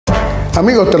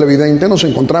Amigos televidentes, nos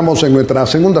encontramos en nuestra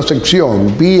segunda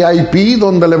sección VIP,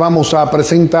 donde le vamos a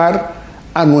presentar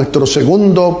a nuestro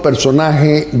segundo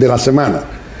personaje de la semana.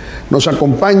 Nos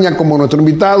acompaña como nuestro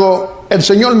invitado el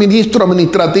señor ministro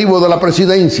administrativo de la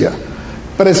Presidencia,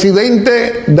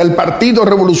 presidente del Partido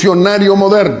Revolucionario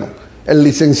Moderno, el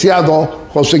licenciado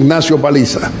José Ignacio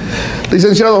Paliza.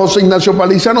 Licenciado José Ignacio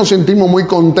Paliza, nos sentimos muy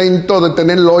contentos de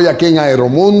tenerlo hoy aquí en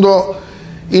Aeromundo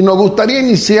y nos gustaría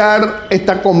iniciar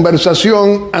esta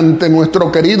conversación ante nuestro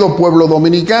querido pueblo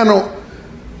dominicano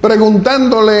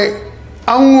preguntándole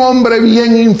a un hombre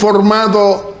bien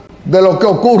informado de lo que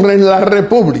ocurre en la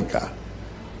República.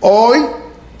 Hoy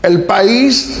el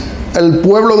país, el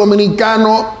pueblo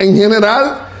dominicano en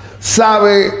general,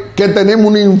 sabe que tenemos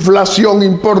una inflación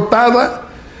importada,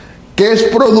 que es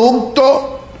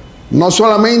producto no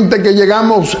solamente que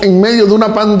llegamos en medio de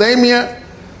una pandemia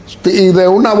y de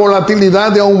una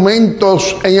volatilidad de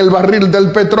aumentos en el barril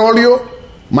del petróleo,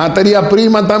 materia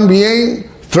prima también,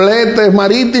 fletes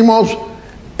marítimos,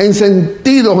 en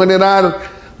sentido general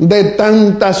de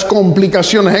tantas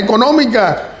complicaciones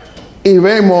económicas, y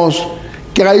vemos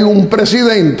que hay un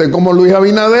presidente como Luis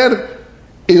Abinader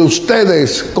y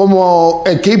ustedes como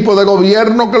equipo de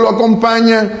gobierno que lo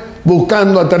acompaña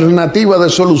buscando alternativas de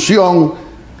solución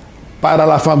para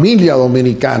la familia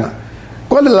dominicana.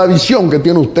 ¿Cuál es la visión que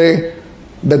tiene usted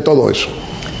de todo eso?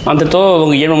 Ante todo,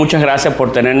 don Guillermo, muchas gracias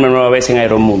por tenerme nueva vez en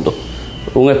Aeromundo,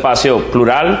 un espacio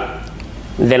plural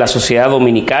de la sociedad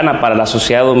dominicana para la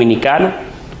sociedad dominicana,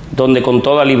 donde con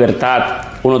toda libertad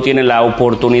uno tiene la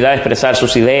oportunidad de expresar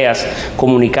sus ideas,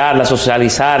 comunicarlas,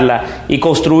 socializarlas y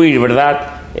construir, ¿verdad?,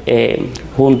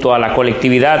 junto a la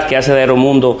colectividad que hace de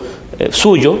Aeromundo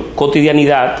suyo,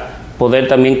 cotidianidad, poder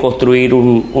también construir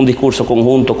un discurso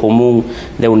conjunto, común,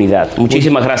 de unidad.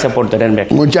 Muchísimas gracias por tenerme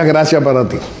aquí. Muchas gracias para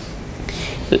ti.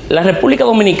 La República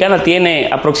Dominicana tiene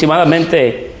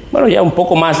aproximadamente, ya un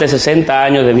poco más de 60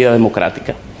 años de vida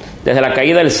democrática. Desde la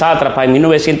caída del sátrapa en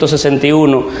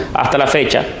 1961 hasta la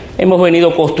fecha, hemos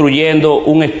venido construyendo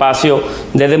un espacio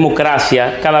de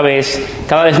democracia cada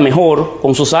vez mejor,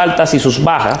 con sus altas y sus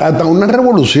bajas. Hasta una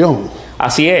revolución.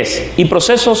 Así es, y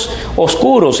procesos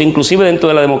oscuros, inclusive dentro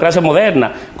de la democracia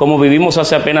moderna, como vivimos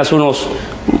hace apenas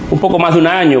un poco más de un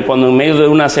año, cuando en medio de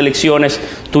unas elecciones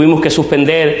tuvimos que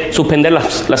suspender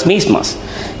las mismas.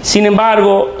 Sin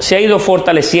embargo, se ha ido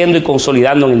fortaleciendo y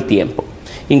consolidando en el tiempo.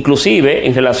 Inclusive,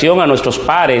 en relación a nuestros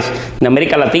pares de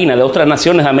América Latina, de otras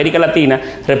naciones de América Latina,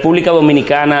 República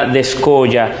Dominicana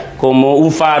descolla como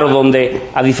un faro donde,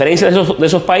 a diferencia de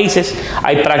esos países,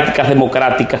 hay prácticas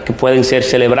democráticas que pueden ser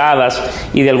celebradas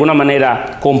y de alguna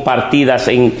manera compartidas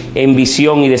en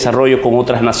visión y desarrollo con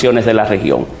otras naciones de la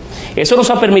región. Eso nos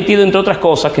ha permitido, entre otras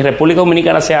cosas, que República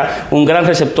Dominicana sea un gran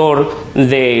receptor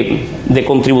de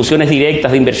contribuciones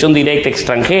directas, de inversión directa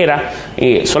extranjera.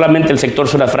 Solamente el sector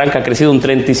zona franca ha crecido un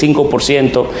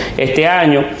 35% este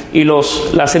año, y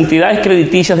las entidades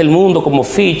crediticias del mundo como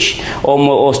Fitch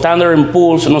o Standard &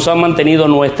 Poor's nos han mantenido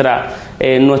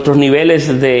nuestros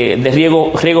niveles de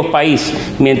riesgo país,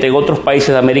 mientras en otros países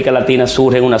de América Latina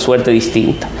surgen una suerte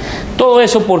distinta. Todo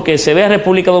eso porque se ve a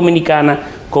República Dominicana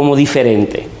como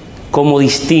diferente, como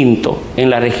distinto en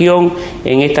la región,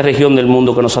 en esta región del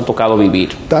mundo que nos ha tocado vivir.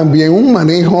 También un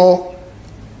manejo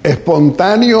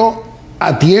espontáneo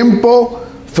a tiempo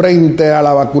frente a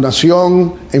la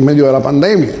vacunación en medio de la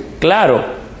pandemia. Claro,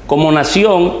 como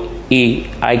nación, y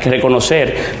hay que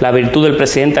reconocer la virtud del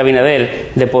presidente Abinader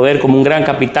de poder, como un gran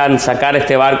capitán, sacar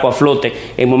este barco a flote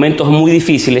en momentos muy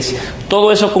difíciles. Todo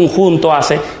eso conjunto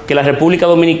hace que la República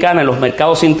Dominicana en los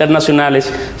mercados internacionales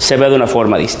se vea de una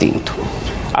forma distinta.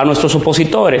 A nuestros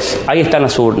opositores, ahí están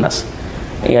las urnas.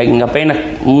 En apenas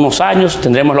unos años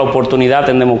tendremos la oportunidad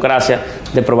en democracia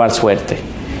de probar suerte.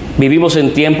 Vivimos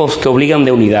en tiempos que obligan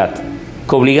de unidad,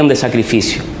 que obligan de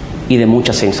sacrificio y de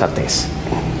mucha sensatez.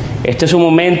 Este es un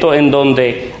momento en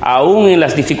donde, aún en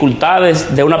las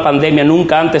dificultades de una pandemia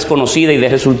nunca antes conocida y de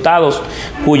resultados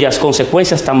cuyas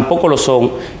consecuencias tampoco lo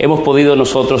son, hemos podido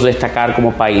nosotros destacar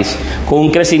como país, con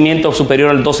un crecimiento superior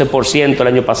al 12% el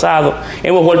año pasado.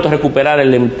 Hemos vuelto a recuperar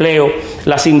el empleo,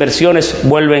 las inversiones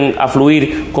vuelven a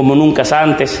fluir como nunca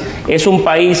antes. Es un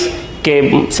país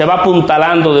que se va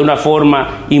apuntalando de una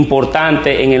forma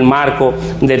importante en el marco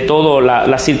de todas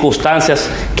las circunstancias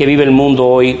que vive el mundo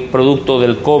hoy, producto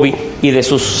del COVID y de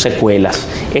sus secuelas.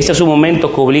 Este es un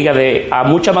momento que obliga a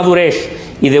mucha madurez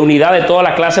y de unidad de toda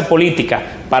la clase política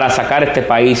para sacar este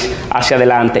país hacia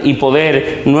adelante y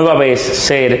poder nueva vez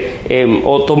ser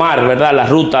o tomar, ¿verdad?, la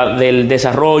ruta del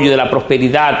desarrollo y de la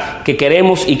prosperidad que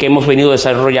queremos y que hemos venido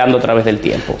desarrollando a través del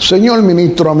tiempo. Señor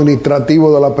ministro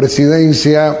administrativo de la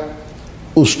Presidencia,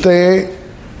 usted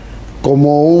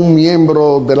como un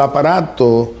miembro del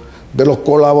aparato, de los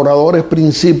colaboradores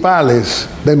principales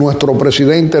de nuestro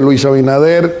presidente Luis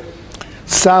Abinader,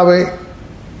 sabe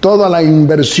toda la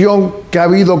inversión que ha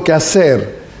habido que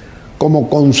hacer como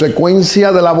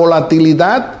consecuencia de la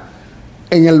volatilidad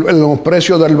en los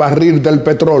precios del barril del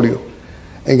petróleo.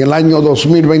 En el año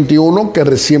 2021, que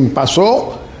recién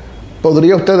pasó,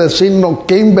 ¿podría usted decirnos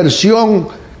qué inversión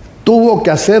tuvo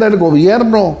que hacer el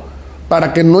gobierno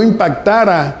para que no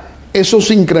impactara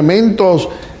esos incrementos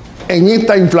en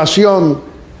esta inflación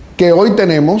que hoy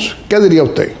tenemos? ¿Qué diría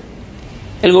usted?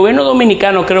 El gobierno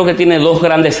dominicano creo que tiene dos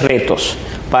grandes retos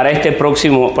para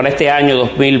este año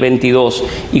 2022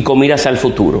 y con miras al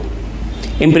futuro.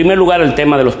 En primer lugar, el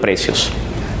tema de los precios.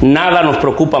 Nada nos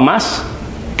preocupa más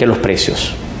que los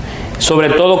precios, sobre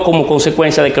todo como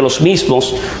consecuencia de que los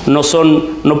mismos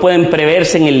no pueden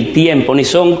preverse en el tiempo, ni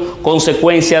son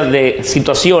consecuencia de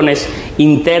situaciones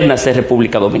internas de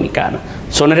República Dominicana.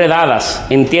 Son heredadas,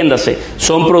 entiéndase,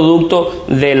 son producto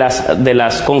de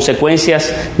las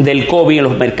consecuencias del COVID en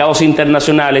los mercados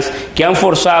internacionales que han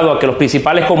forzado a que los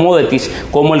principales commodities,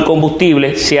 como el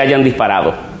combustible, se hayan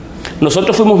disparado.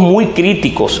 Nosotros fuimos muy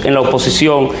críticos en la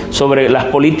oposición sobre las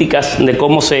políticas de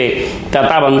cómo se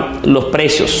trataban los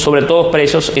precios, sobre todo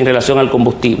precios en relación al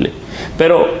combustible.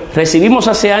 Pero recibimos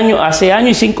hace año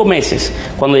y 5 meses,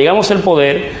 cuando llegamos al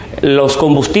poder, los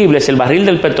combustibles, el barril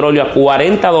del petróleo a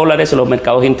 $40 en los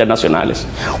mercados internacionales.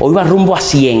 Hoy va rumbo a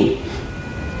 100.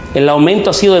 El aumento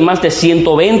ha sido de más de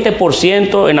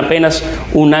 120% en apenas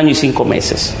un año y 5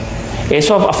 meses.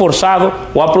 Eso ha forzado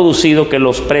o ha producido que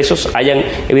los precios hayan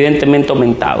evidentemente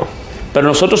aumentado. Pero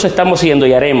nosotros estamos haciendo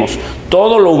y haremos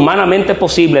todo lo humanamente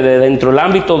posible dentro del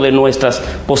ámbito de nuestras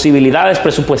posibilidades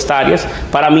presupuestarias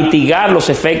para mitigar los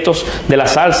efectos de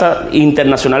las alzas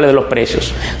internacionales de los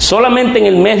precios. Solamente en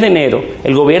el mes de enero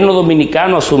el gobierno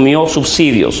dominicano asumió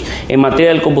subsidios en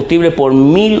materia del combustible por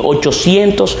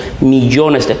 1.800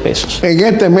 millones de pesos. En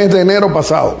este mes de enero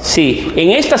pasado. Sí,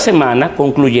 en esta semana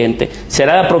concluyente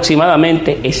será de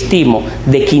aproximadamente, estimo,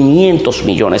 de 500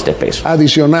 millones de pesos.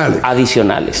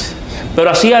 Adicionales. Pero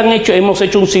así hemos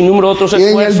hecho un sinnúmero de otros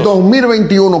esfuerzos. ¿Y en el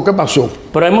 2021 qué pasó?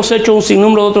 Pero hemos hecho un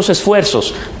sinnúmero de otros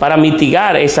esfuerzos para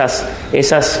mitigar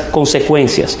esas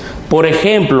consecuencias. Por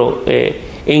ejemplo,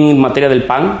 en materia del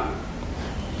pan,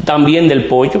 también del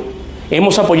pollo.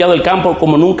 Hemos apoyado el campo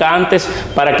como nunca antes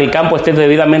para que el campo esté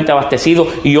debidamente abastecido,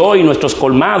 y hoy nuestros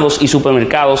colmados y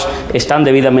supermercados están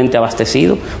debidamente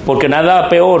abastecidos, porque nada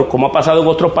peor, como ha pasado en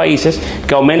otros países,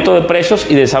 que aumento de precios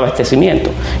y desabastecimiento.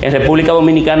 En República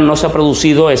Dominicana no se ha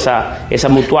producido esa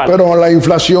mutual. Pero la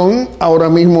inflación ahora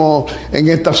mismo en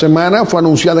esta semana fue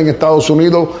anunciada en Estados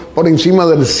Unidos por encima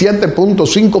del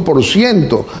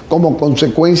 7.5% como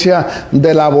consecuencia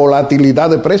de la volatilidad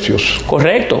de precios.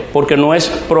 Correcto, porque no es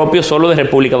propio solo de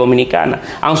República Dominicana.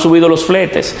 Han subido los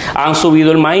fletes, han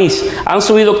subido el maíz, han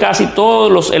subido casi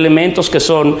todos los elementos que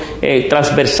son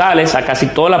transversales a casi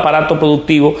todo el aparato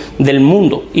productivo del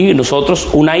mundo, y nosotros,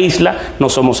 una isla, no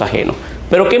somos ajenos.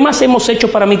 Pero ¿qué más hemos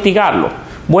hecho para mitigarlo?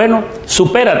 Bueno,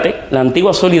 supérate, la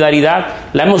antigua solidaridad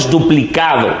la hemos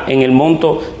duplicado en el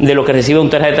monto de lo que recibe un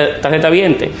tarjeta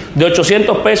viente, de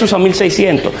 800 pesos a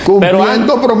 1.600.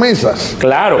 Cumpliendo promesas.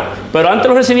 Claro, pero antes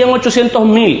lo recibían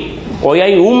 800.000. Hoy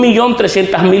hay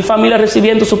 1.300.000 familias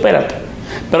recibiendo supérate.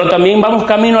 Pero también vamos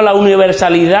camino a la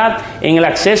universalidad en el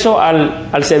acceso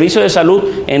al servicio de salud,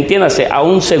 entiéndase, a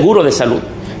un seguro de salud,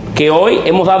 que hoy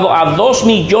hemos dado a 2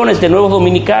 millones de nuevos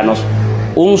dominicanos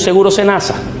un seguro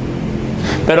Senasa.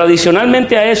 Pero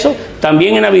adicionalmente a eso,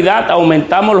 también en Navidad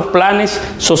aumentamos los planes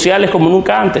sociales como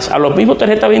nunca antes. A los mismos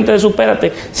tarjetavientes de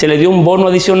supérate se les dio un bono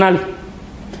adicional.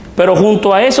 Pero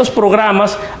junto a esos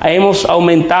programas hemos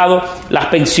aumentado las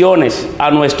pensiones a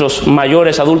nuestros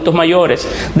mayores, adultos mayores,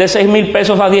 de 6.000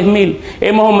 pesos a 10.000.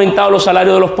 Hemos aumentado los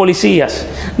salarios de los policías,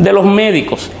 de los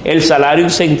médicos. El salario en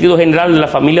sentido general de la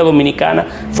familia dominicana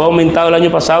fue aumentado el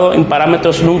año pasado en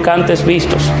parámetros nunca antes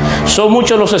vistos. Son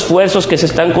muchos los esfuerzos que se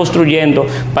están construyendo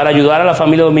para ayudar a la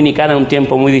familia dominicana en un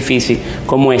tiempo muy difícil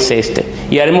como es este.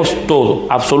 Y haremos todo,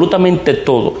 absolutamente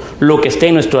todo, lo que esté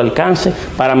en nuestro alcance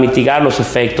para mitigar los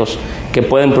efectos que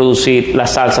pueden producir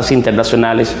las alzas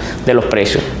internacionales de los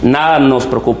precios. Nada nos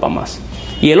preocupa más.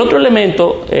 Y el otro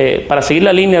elemento, para seguir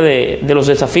la línea de los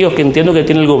desafíos que entiendo que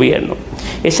tiene el gobierno,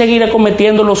 es seguir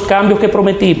acometiendo los cambios que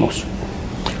prometimos.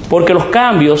 Porque los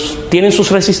cambios tienen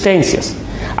sus resistencias.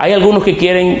 Hay algunos que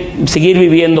quieren seguir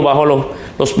viviendo bajo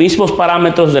los mismos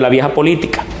parámetros de la vieja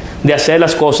política, de hacer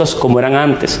las cosas como eran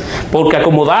antes, porque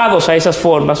acomodados a esas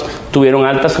formas tuvieron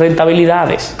altas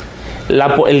rentabilidades.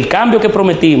 El cambio que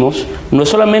prometimos no es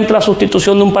solamente la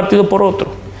sustitución de un partido por otro,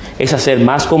 es hacer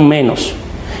más con menos.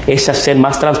 es ser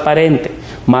más transparente,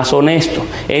 más honesto,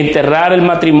 enterrar el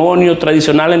matrimonio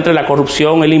tradicional entre la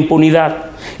corrupción y la impunidad,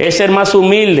 es ser más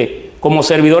humilde como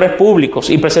servidores públicos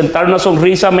y presentar una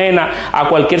sonrisa amena a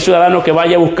cualquier ciudadano que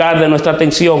vaya a buscar de nuestra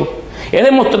atención. Es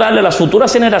demostrarle a las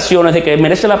futuras generaciones de que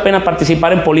merece la pena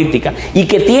participar en política y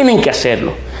que tienen que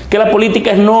hacerlo, que la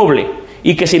política es noble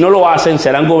y que si no lo hacen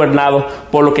serán gobernados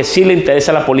por lo que sí le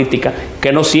interesa a la política,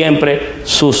 que no siempre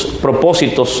sus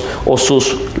propósitos o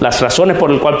las razones por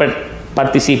las cuales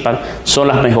participan son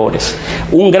las mejores.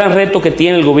 Un gran reto que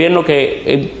tiene el gobierno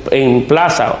que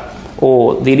emplaza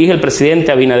o dirige el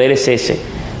presidente Abinader es ese: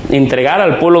 entregar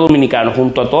al pueblo dominicano,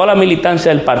 junto a toda la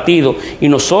militancia del partido y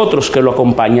nosotros que lo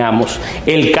acompañamos,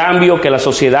 el cambio que la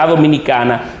sociedad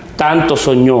dominicana tanto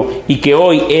soñó y que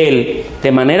hoy él,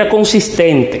 de manera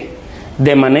consistente,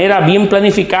 de manera bien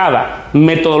planificada,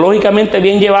 metodológicamente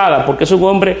bien llevada, porque es un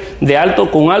hombre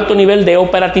con alto nivel de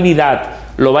operatividad,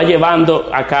 lo va llevando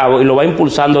a cabo y lo va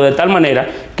impulsando de tal manera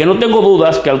que no tengo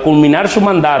dudas que al culminar su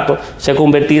mandato se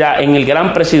convertirá en el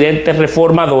gran presidente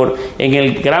reformador, en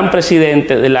el gran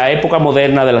presidente de la época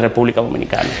moderna de la República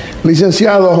Dominicana.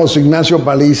 Licenciado José Ignacio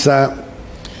Paliza,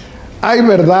 hay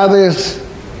verdades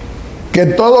que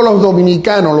todos los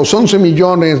dominicanos, los 11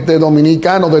 millones de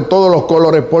dominicanos de todos los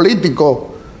colores políticos,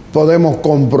 podemos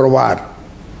comprobar.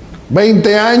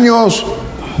 20 años,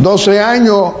 12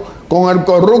 años con el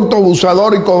corrupto,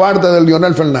 abusador y cobarde de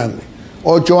Leonel Fernández.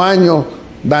 8 años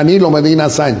Danilo Medina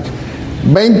Sánchez.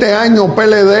 20 años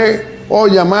PLD,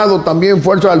 hoy llamado también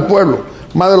Fuerza del Pueblo,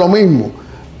 más de lo mismo.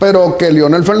 Pero que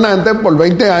Leonel Fernández por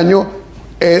 20 años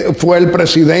fue el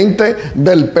presidente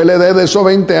del PLD de esos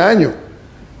 20 años.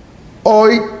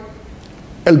 Hoy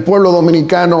el pueblo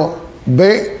dominicano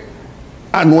ve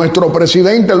a nuestro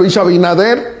presidente Luis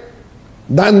Abinader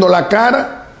dando la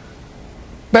cara,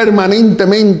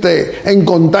 permanentemente en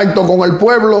contacto con el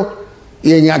pueblo,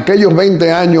 y en aquellos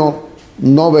 20 años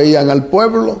no veían al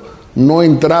pueblo, no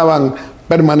entraban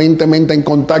permanentemente en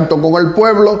contacto con el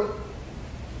pueblo,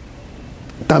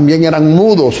 también eran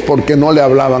mudos porque no le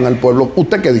hablaban al pueblo.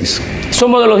 ¿Usted qué dice?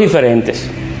 Son modelos diferentes.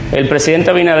 El presidente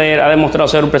Abinader ha demostrado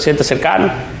ser un presidente cercano,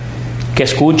 que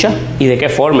escucha y de qué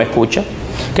forma escucha,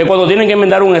 que cuando tienen que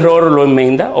enmendar un error lo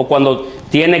enmenda, o cuando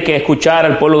tiene que escuchar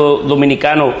al pueblo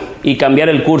dominicano y cambiar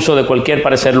el curso de cualquier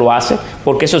parecer lo hace,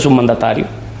 porque eso es un mandatario.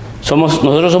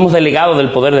 Nosotros somos delegados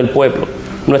del poder del pueblo.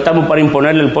 No estamos para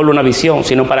imponerle al pueblo una visión,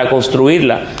 sino para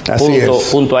construirla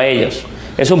junto a ellos.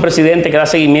 Es un presidente que da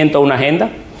seguimiento a una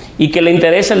agenda y que le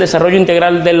interesa el desarrollo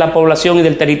integral de la población y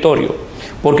del territorio,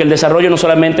 porque el desarrollo no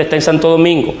solamente está en Santo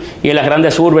Domingo y en las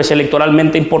grandes urbes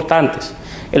electoralmente importantes.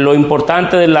 Lo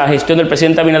importante de la gestión del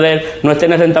presidente Abinader no es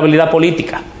tener rentabilidad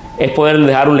política, es poder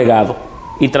dejar un legado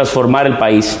y transformar el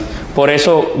país. Por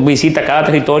eso visita cada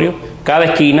territorio, cada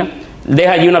esquina,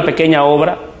 deja allí una pequeña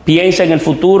obra, piensa en el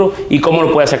futuro y cómo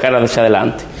lo puede sacar hacia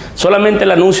adelante. Solamente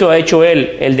el anuncio ha hecho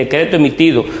él, el decreto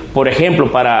emitido, por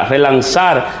ejemplo, para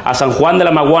relanzar a San Juan de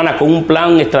la Maguana con un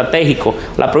plan estratégico,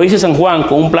 la provincia de San Juan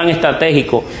con un plan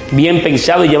estratégico bien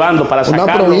pensado y llevando para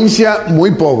sacarlo. Una provincia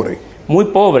muy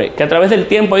pobre, que a través del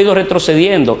tiempo ha ido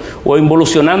retrocediendo o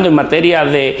involucionando en materia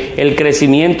de el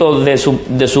crecimiento de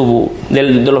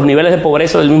los niveles de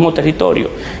pobreza del mismo territorio.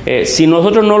 Si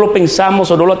nosotros no lo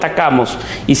pensamos o no lo atacamos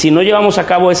y si no llevamos a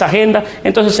cabo esa agenda,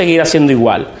 entonces seguirá siendo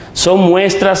igual. Son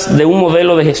muestras de un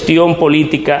modelo de gestión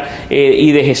política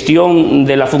y de gestión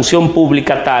de la función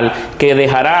pública tal que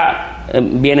dejará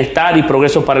bienestar y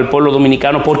progreso para el pueblo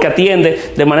dominicano, porque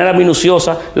atiende de manera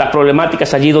minuciosa las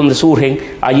problemáticas allí donde surgen,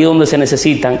 allí donde se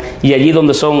necesitan y allí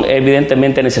donde son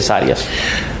evidentemente necesarias.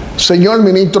 Señor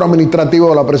ministro administrativo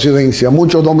de la Presidencia,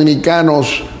 muchos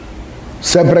dominicanos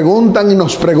se preguntan y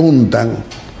nos preguntan: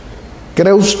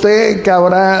 ¿cree usted que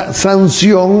habrá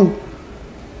sanción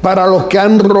para los que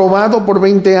han robado por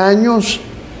 20 años?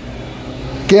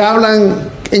 Que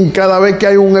hablan en cada vez que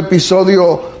hay un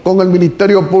episodio con el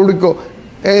Ministerio Público,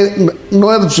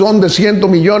 no son de cientos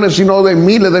millones, sino de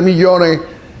miles de millones.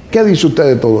 ¿Qué dice usted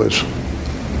de todo eso?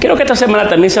 Creo que esta semana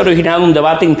también se ha originado un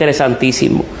debate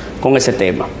interesantísimo con ese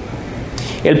tema.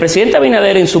 El presidente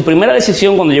Abinader, en su primera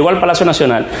decisión cuando llegó al Palacio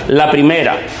Nacional, la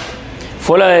primera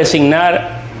fue la de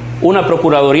designar una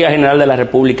Procuraduría General de la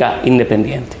República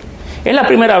independiente. Es la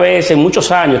primera vez en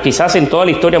muchos años, quizás en toda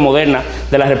la historia moderna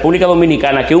de la República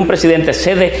Dominicana, que un presidente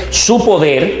cede su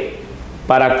poder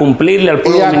para cumplirle al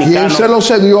pueblo dominicano. ¿Y a quién se lo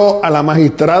cedió? A la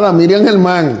magistrada Miriam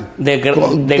Germán. De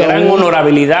gran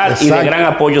honorabilidad, exacto, y de gran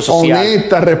apoyo social.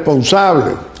 Honesta,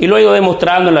 responsable. Y lo ha ido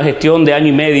demostrando en la gestión de año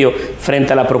y medio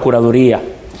frente a la Procuraduría.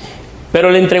 Pero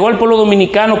le entregó al pueblo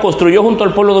dominicano, construyó junto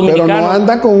al pueblo dominicano. Pero no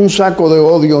anda con un saco de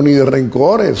odio ni de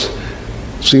rencores,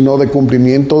 sino de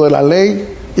cumplimiento de la ley.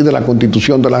 y de la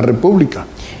Constitución de la República.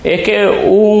 Es que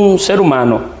un ser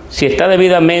humano, si está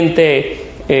debidamente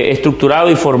estructurado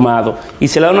y formado y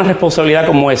se le da una responsabilidad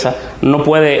como esa, no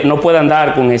puede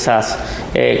andar con esas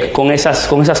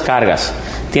cargas.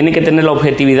 Tiene que tener la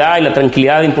objetividad y la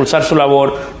tranquilidad de impulsar su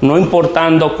labor, no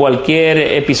importando cualquier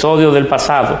episodio del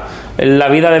pasado. La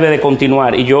vida debe de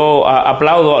continuar y yo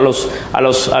aplaudo a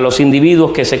los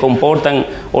individuos que se comportan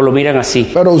o lo miran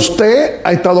así. Pero usted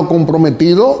ha estado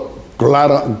comprometido,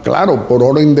 claro, por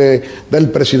orden del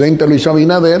presidente Luis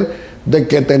Abinader, de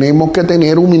que tenemos que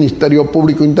tener un Ministerio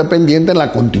Público independiente en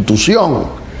la Constitución.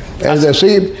 Es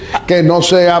decir, que no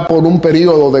sea por un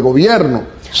periodo de gobierno,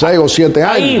 6 o 7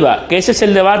 años. Ahí va, que ese es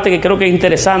el debate que creo que es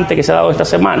interesante que se ha dado esta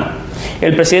semana.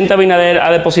 El presidente Abinader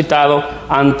ha depositado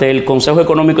ante el Consejo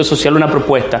Económico y Social una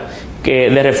propuesta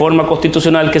de reforma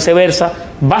constitucional que se versa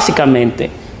básicamente,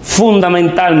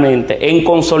 fundamentalmente, en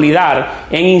consolidar,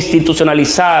 en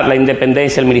institucionalizar la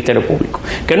independencia del Ministerio Público.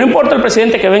 Que no importa el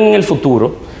presidente que venga en el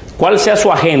futuro, cuál sea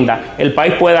su agenda, el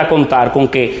país pueda contar con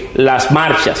que las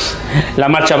marchas, la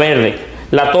marcha verde,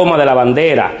 la toma de la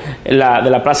bandera, de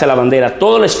la Plaza de la Bandera,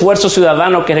 todo el esfuerzo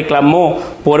ciudadano que reclamó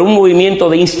por un movimiento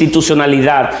de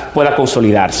institucionalidad pueda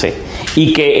consolidarse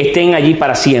y que estén allí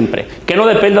para siempre, que no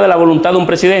dependa de la voluntad de un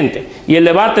presidente. Y el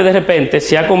debate de repente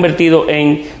se ha convertido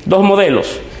en dos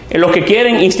modelos: en los que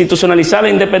quieren institucionalizar la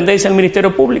independencia del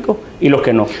Ministerio Público y los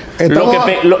que no.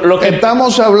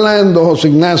 Estamos hablando, José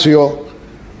Ignacio,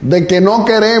 de que no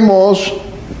queremos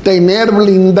tener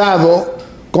blindado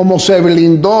como se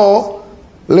blindó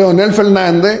Leonel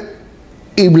Fernández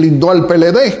y blindó al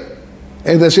PLD,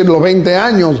 es decir, los 20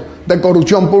 años de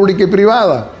corrupción pública y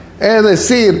privada. Es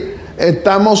decir,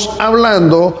 estamos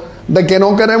hablando de que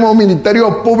no queremos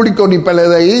ministerios públicos ni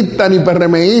PLDistas ni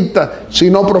PRMistas,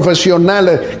 sino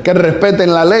profesionales que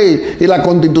respeten la ley y la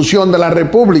Constitución de la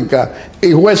República,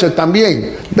 y jueces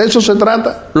también. ¿De eso se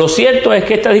trata? Lo cierto es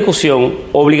que esta discusión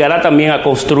obligará también a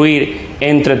construir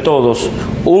entre todos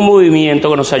un movimiento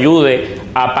que nos ayude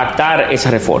a pactar esa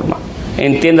reforma.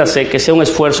 Entiéndase que sea un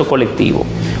esfuerzo colectivo,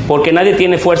 porque nadie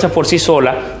tiene fuerzas por sí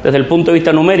sola desde el punto de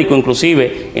vista numérico,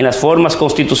 inclusive en las formas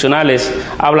constitucionales,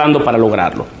 hablando para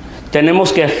lograrlo.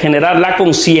 Tenemos que generar la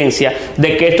conciencia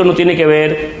de que esto no tiene que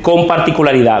ver con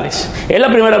particularidades. Es la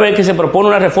primera vez que se propone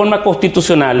una reforma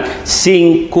constitucional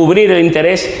sin cubrir el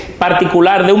interés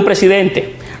particular de un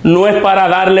presidente. No es para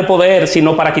darle poder,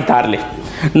 sino para quitarle.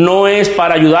 No es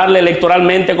para ayudarle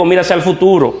electoralmente con miras al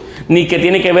futuro, ni que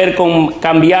tiene que ver con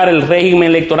cambiar el régimen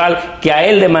electoral que a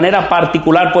él de manera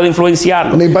particular puede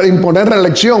influenciarlo. Ni para imponer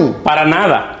reelección. Para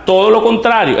nada, todo lo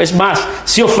contrario. Es más,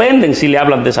 se ofenden si le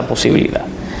hablan de esa posibilidad.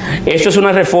 Esto es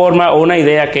una reforma o una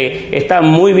idea que está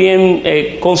muy bien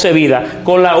concebida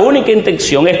con la única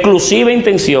intención, exclusiva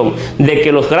intención, de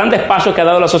que los grandes pasos que ha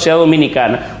dado la sociedad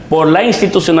dominicana por la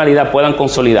institucionalidad puedan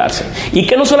consolidarse. Y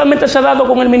que no solamente se ha dado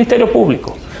con el Ministerio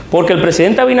Público, porque el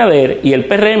presidente Abinader y el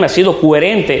PRM ha sido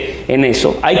coherente en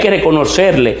eso. Hay que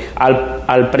reconocerle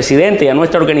al presidente y a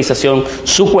nuestra organización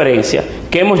su coherencia,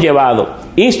 que hemos llevado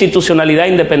institucionalidad e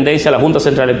independencia a la Junta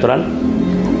Central Electoral,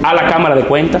 a la Cámara de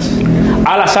Cuentas,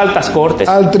 a las altas cortes,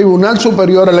 al Tribunal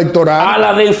Superior Electoral, a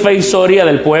la Defensoría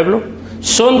del Pueblo.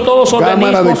 Son todos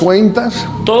organismos, Cámara de Cuentas,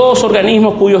 todos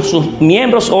organismos cuyos sus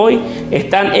miembros hoy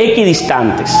están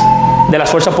equidistantes de las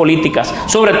fuerzas políticas,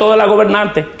 sobre todo de la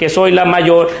gobernante, que es hoy la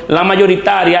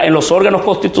mayoritaria en los órganos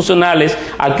constitucionales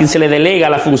a quien se le delega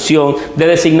la función de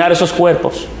designar esos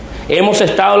cuerpos. Hemos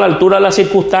estado a la altura de las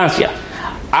circunstancias.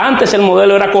 Antes el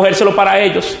modelo era cogérselo para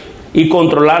ellos y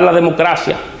controlar la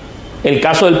democracia. El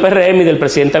caso del PRM y del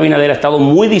presidente Abinader ha estado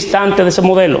muy distante de ese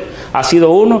modelo. Ha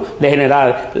sido uno de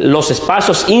generar los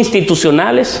espacios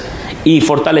institucionales y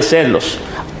fortalecerlos.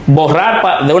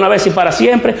 Borrar de una vez y para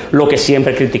siempre lo que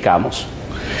siempre criticamos.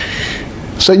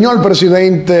 Señor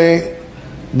presidente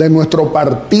de nuestro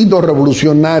Partido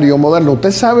Revolucionario Moderno, usted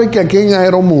sabe que aquí en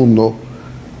Aeromundo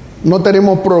no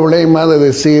tenemos problema de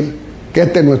decir que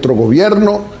este es nuestro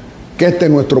gobierno, que este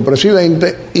es nuestro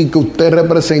presidente y que usted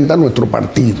representa a nuestro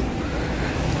partido.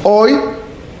 Hoy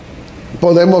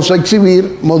podemos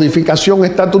exhibir modificación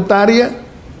estatutaria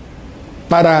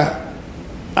para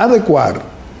adecuar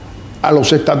a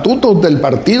los estatutos del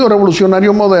Partido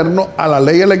Revolucionario Moderno, a la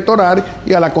ley electoral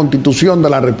y a la Constitución de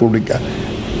la República.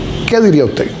 ¿Qué diría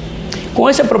usted?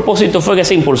 Con ese propósito fue que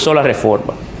se impulsó la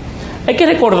reforma. Hay que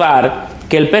recordar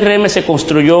que el PRM se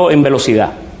construyó en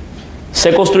velocidad.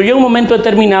 Se construyó en un momento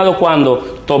determinado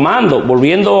cuando,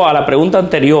 volviendo a la pregunta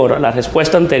anterior, a la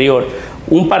respuesta anterior,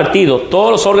 un partido,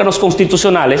 todos los órganos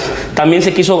constitucionales, también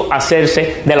se quiso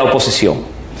hacerse de la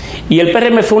oposición. Y el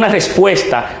PRM fue una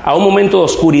respuesta a un momento de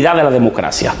oscuridad de la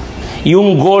democracia. y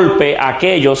un golpe a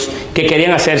aquellos que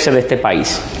querían hacerse de este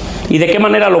país. ¿Y de qué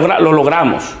manera lo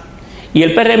logramos? Y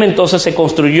el PRM entonces se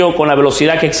construyó con la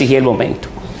velocidad que exigía el momento.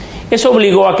 Eso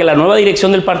obligó a que la nueva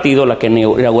dirección del partido, la que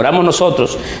inauguramos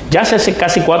nosotros ya hace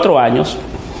casi 4 años,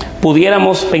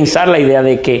 pudiéramos pensar la idea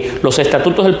de que los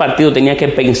estatutos del partido tenían que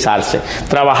pensarse,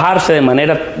 trabajarse de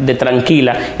manera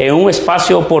tranquila, en un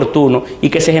espacio oportuno, y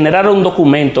que se generara un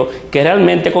documento que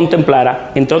realmente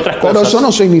contemplara, entre otras cosas... Pero eso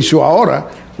no se inició ahora.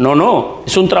 No,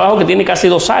 es un trabajo que tiene casi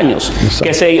 2 años, exacto,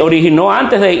 que se originó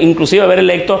antes de inclusive haber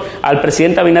electo al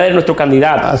presidente Abinader, nuestro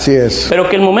candidato. Así es. Pero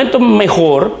que el momento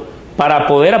mejor para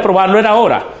poder aprobarlo era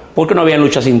ahora, porque no había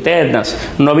luchas internas,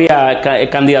 no había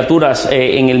candidaturas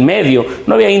en el medio,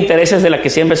 no había intereses de las que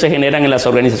siempre se generan en las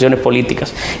organizaciones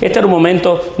políticas. Este era un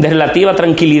momento de relativa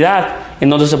tranquilidad en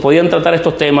donde se podían tratar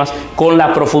estos temas con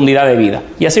la profundidad de vida.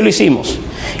 Y así lo hicimos.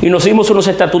 Y nos dimos unos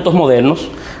estatutos modernos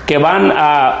que van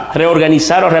a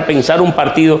reorganizar o repensar un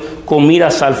partido con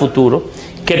miras al futuro,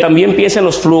 que también piensen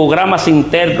los fluogramas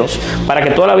internos para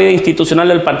que toda la vida institucional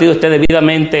del partido esté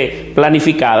debidamente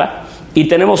planificada. Y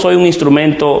tenemos hoy un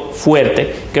instrumento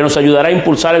fuerte que nos ayudará a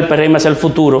impulsar el PRM hacia el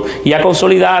futuro y a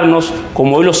consolidarnos,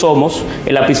 como hoy lo somos,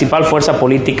 en la principal fuerza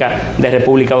política de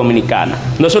República Dominicana.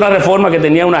 No es una reforma que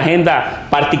tenía una agenda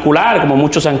particular, como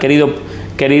muchos han querido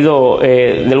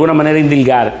de alguna manera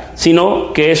indilgar,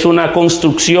 sino que es una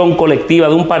construcción colectiva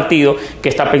de un partido que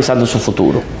está pensando en su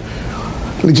futuro.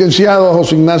 Licenciado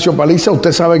José Ignacio Paliza,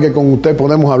 usted sabe que con usted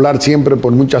podemos hablar siempre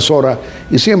por muchas horas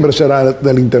y siempre será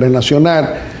del interés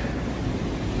nacional.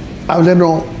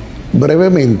 Háblenos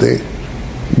brevemente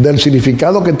del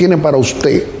significado que tiene para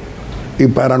usted y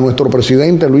para nuestro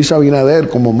presidente Luis Abinader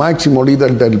como máximo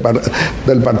líder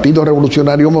del Partido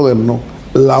Revolucionario Moderno,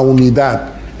 la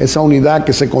unidad, esa unidad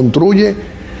que se construye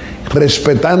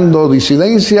respetando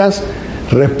disidencias,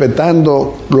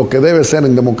 respetando lo que debe ser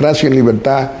en democracia y en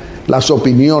libertad las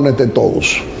opiniones de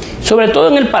todos. Sobre todo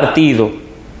en el partido,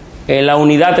 la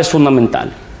unidad es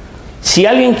fundamental. Si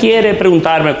alguien quiere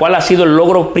preguntarme cuál ha sido el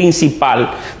logro principal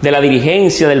de la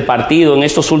dirigencia del partido en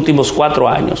estos últimos 4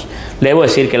 años, le debo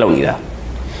decir que la unidad.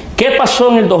 ¿Qué pasó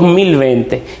en el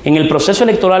 2020, en el proceso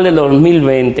electoral del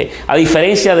 2020, a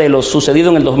diferencia de lo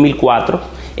sucedido en el 2004,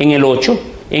 en el 8,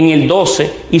 en el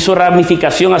 12 hizo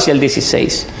ramificación hacia el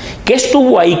 16? ¿Qué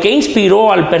estuvo ahí? ¿Qué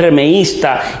inspiró al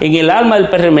PRMista, en el alma del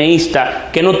PRMista,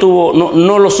 que no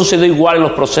lo sucedió igual en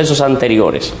los procesos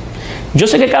anteriores? Yo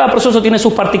sé que cada proceso tiene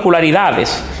sus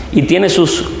particularidades y tiene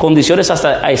sus condiciones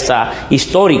hasta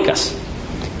históricas,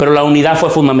 pero la unidad fue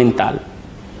fundamental.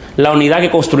 La unidad que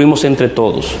construimos entre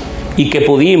todos y que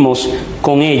pudimos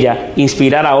con ella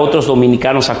inspirar a otros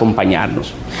dominicanos a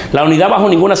acompañarnos. La unidad bajo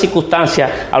ninguna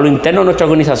circunstancia a lo interno de nuestra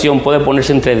organización puede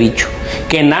ponerse entredicho.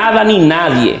 Que nada ni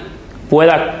nadie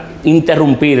pueda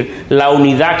interrumpir la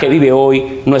unidad que vive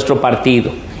hoy nuestro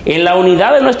partido. En la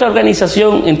unidad de nuestra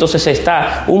organización entonces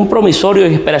está un promisorio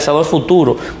y esperanzador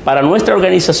futuro para nuestra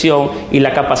organización y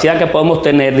la capacidad que podemos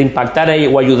tener de impactar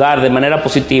o ayudar de manera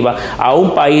positiva a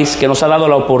un país que nos ha dado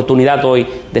la oportunidad hoy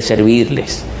de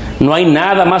servirles. No hay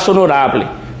nada más honorable,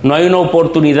 no hay una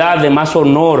oportunidad de más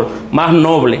honor, más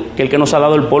noble que el que nos ha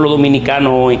dado el pueblo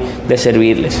dominicano hoy de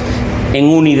servirles. En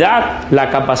unidad, la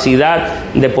capacidad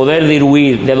de poder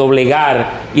diluir, de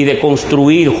doblegar y de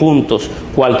construir juntos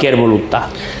cualquier voluntad.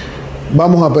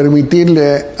 Vamos a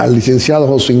permitirle al licenciado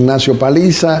José Ignacio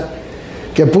Paliza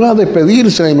que pueda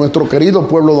despedirse de nuestro querido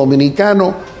pueblo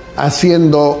dominicano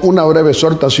haciendo una breve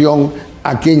exhortación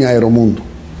aquí en Aeromundo.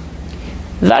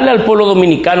 Darle al pueblo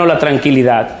dominicano la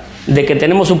tranquilidad de que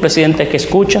tenemos un presidente que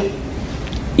escucha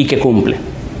y que cumple,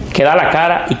 que da la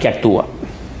cara y que actúa.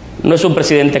 No es un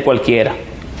presidente cualquiera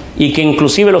y que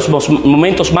inclusive los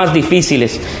momentos más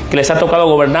difíciles que les ha tocado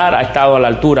gobernar ha estado a la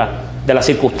altura de las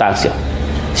circunstancias.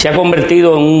 Se ha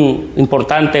convertido en un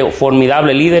importante,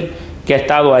 formidable líder que ha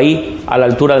estado ahí a la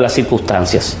altura de las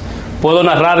circunstancias. Puedo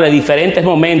narrarle diferentes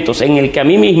momentos en el que a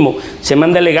mí mismo se me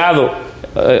han delegado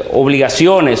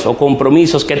obligaciones o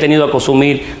compromisos que he tenido que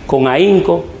asumir con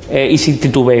ahínco y sin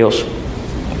titubeos.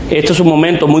 Esto es un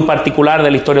momento muy particular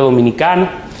de la historia dominicana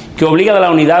que obliga a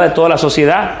la unidad de toda la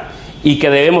sociedad y que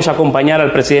debemos acompañar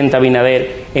al presidente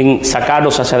Abinader en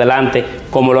sacarlos hacia adelante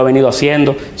como lo ha venido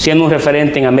haciendo, siendo un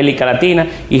referente en América Latina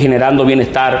y generando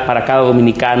bienestar para cada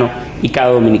dominicano y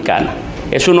cada dominicana.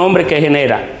 Es un hombre que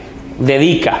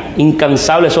dedica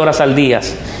incansables horas al día,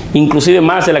 inclusive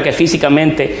más de la que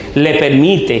físicamente le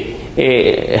permite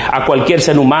a cualquier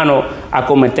ser humano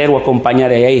acometer o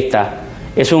acompañar, y ahí está.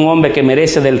 Es un hombre que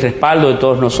merece del respaldo de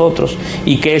todos nosotros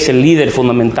y que es el líder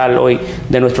fundamental hoy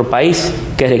de nuestro país,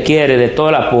 que requiere de todo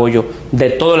el apoyo, de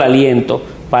todo el aliento,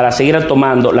 para seguir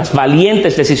tomando las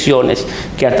valientes decisiones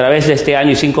que a través de este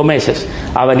año y 5 meses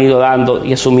ha venido dando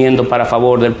y asumiendo para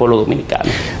favor del pueblo dominicano.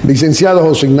 Licenciado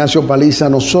José Ignacio Paliza,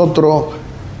 nosotros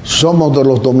somos de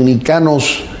los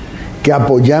dominicanos que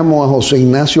apoyamos a José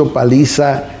Ignacio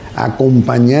Paliza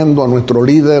acompañando a nuestro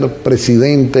líder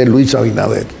presidente Luis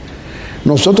Abinader.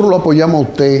 Nosotros lo apoyamos a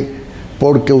usted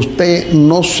porque usted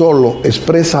no solo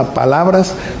expresa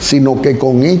palabras, sino que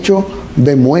con hechos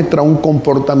demuestra un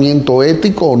comportamiento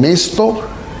ético, honesto,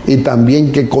 y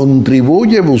también que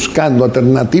contribuye buscando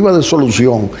alternativas de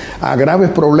solución a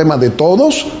graves problemas de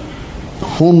todos,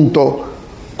 junto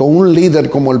con un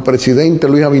líder como el presidente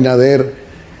Luis Abinader,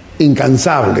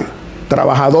 incansable,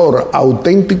 trabajador,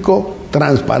 auténtico,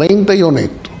 transparente y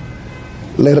honesto.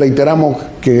 Le reiteramos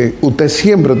que usted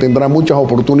siempre tendrá muchas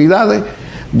oportunidades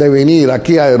de venir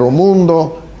aquí a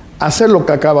Aeromundo a hacer lo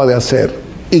que acaba de hacer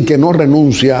y que no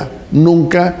renuncia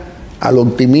nunca al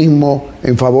optimismo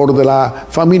en favor de la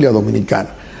familia dominicana.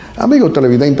 Amigos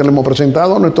televidentes, le hemos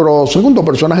presentado a nuestro segundo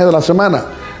personaje de la semana.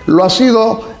 Lo ha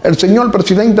sido el señor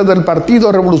presidente del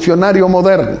Partido Revolucionario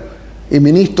Moderno y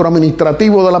ministro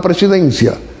administrativo de la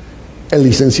Presidencia, el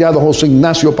licenciado José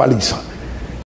Ignacio Paliza.